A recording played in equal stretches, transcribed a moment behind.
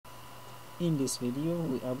In this video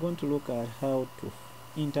we are going to look at how to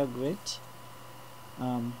integrate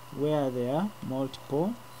where there are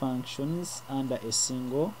multiple functions under a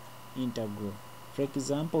single integral. For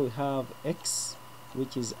example, we have x,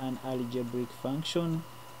 which is an algebraic function,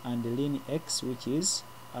 and len x, which is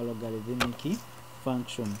a logarithmic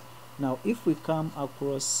function. Now if we come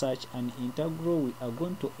across such an integral, we are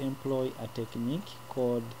going to employ a technique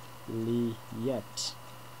called LIATE,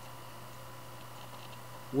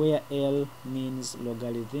 where L means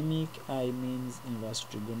logarithmic, I means inverse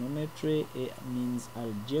trigonometry, A means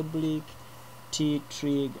algebraic, T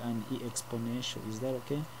trig, and E exponential. Is that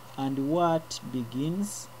okay? And what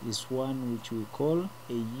begins is one which we call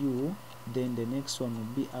a U, then the next one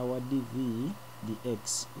will be our dv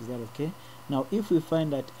dx. Is that okay? Now if we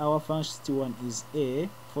find that our first one is A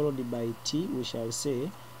followed by T, we shall say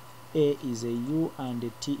A is a U and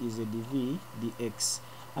T is a dv dx.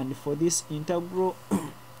 And for this integral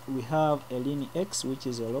we have a len x, which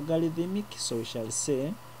is a logarithmic, so we shall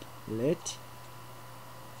say let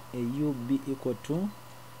a u be equal to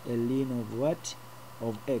a len of what?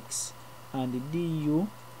 Of x, and du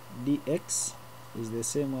dx is the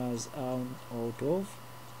same as out of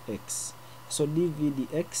x. So dv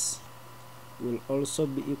dx will also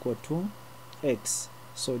be equal to x,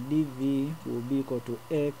 so dv will be equal to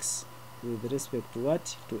x with respect to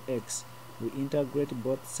what? To x. We integrate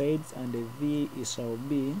both sides, and the v shall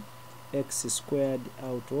be x squared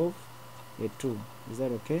out of a 2. Is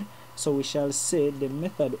that okay? So we shall say the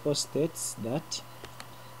method states that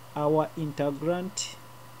our integrand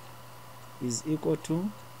is equal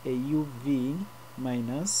to a uv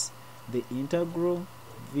minus the integral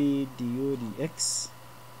v du dx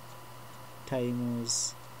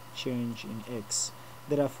times change in x.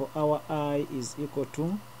 Therefore our I is equal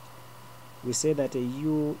to, we say that a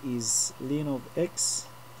u is len of x,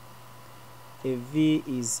 a v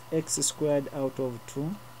is x squared out of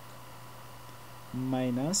 2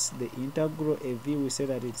 minus the integral a v, we say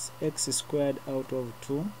that it's x squared out of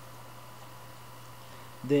 2,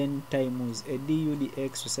 then times a du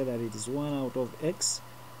dx, we say that it is 1 out of x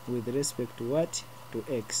with respect to what? To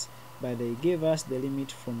x. But they gave us the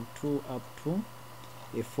limit from 2 up to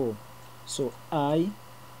a 4. So I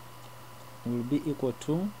will be equal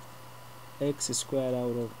to x squared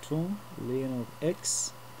out of 2 len of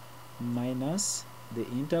x minus the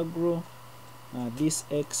integral. This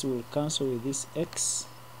x will cancel with this x,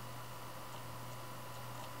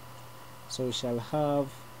 so we shall have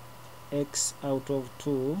x out of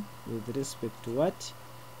 2 with respect to what?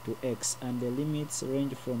 To x, and the limits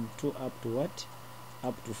range from 2 up to what?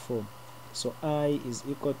 Up to 4. So I is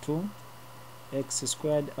equal to x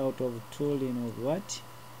squared out of 2 len of what?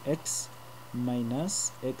 X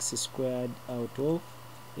minus x squared out of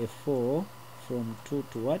a 4 from 2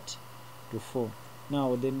 to what? To 4.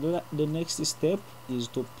 Now the next step is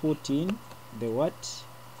to put in the what?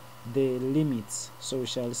 The limits. So we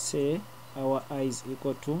shall say our I is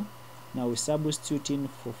equal to, now we substitute in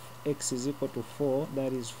for x is equal to 4,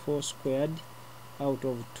 that is 4 squared out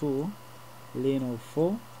of 2 len of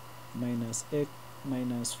 4 minus x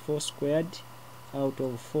minus 4 squared out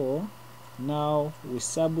of 4. Now we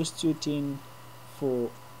substitute in for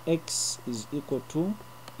x is equal to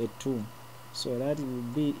a 2, so that will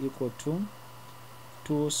be equal to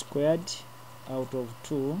 2 squared out of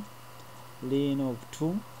 2 len of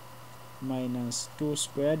 2 minus 2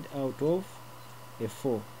 squared out of a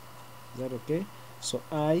 4. Is that okay? So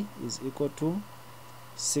I is equal to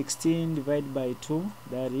 16 divided by 2,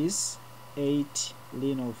 that is 8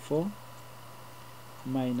 len of 4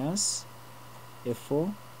 minus a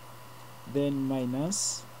 4, then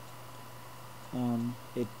minus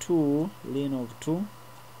a 2 len of 2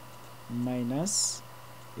 minus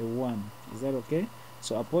a 1. Is that okay?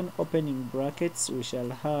 So upon opening brackets we shall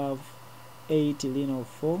have 8 len of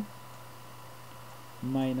 4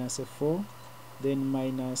 minus a 4, then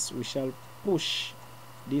minus, we shall push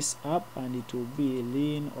this up and it will be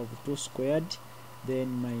len of 2 squared,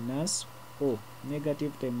 then minus, oh,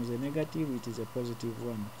 negative times a negative, it is a positive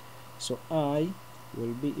 1. So I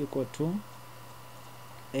will be equal to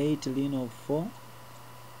 8 len of 4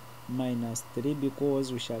 minus 3,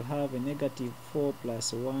 because we shall have a negative 4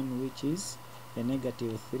 plus 1, which is a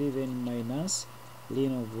negative 3, then minus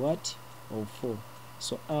len of what? Of 4.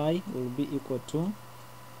 So I will be equal to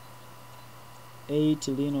 8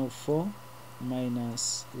 len of 4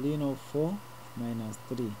 minus len of 4 minus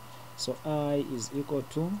 3. So I is equal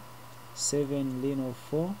to 7 len of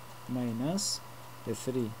 4 minus the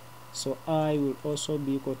 3. So I will also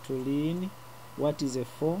be equal to len, what is a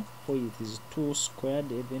 4? For it is 2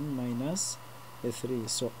 squared, even minus a 3.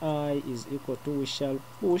 So I is equal to, we shall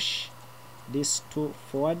push this 2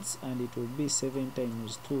 forwards, and it will be 7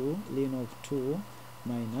 times 2 ln of 2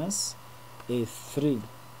 minus a 3.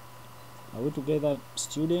 Are we together,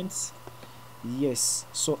 students? Yes.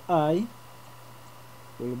 So I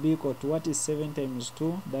will be equal to, what is 7 times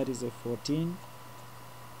 2? That is a 14.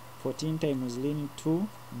 14 times ln 2,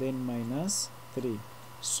 then minus 3.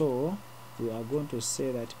 So we are going to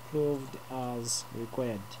say that proved as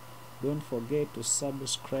required. Don't forget to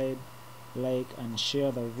subscribe, like and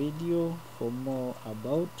share the video for more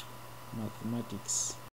about mathematics.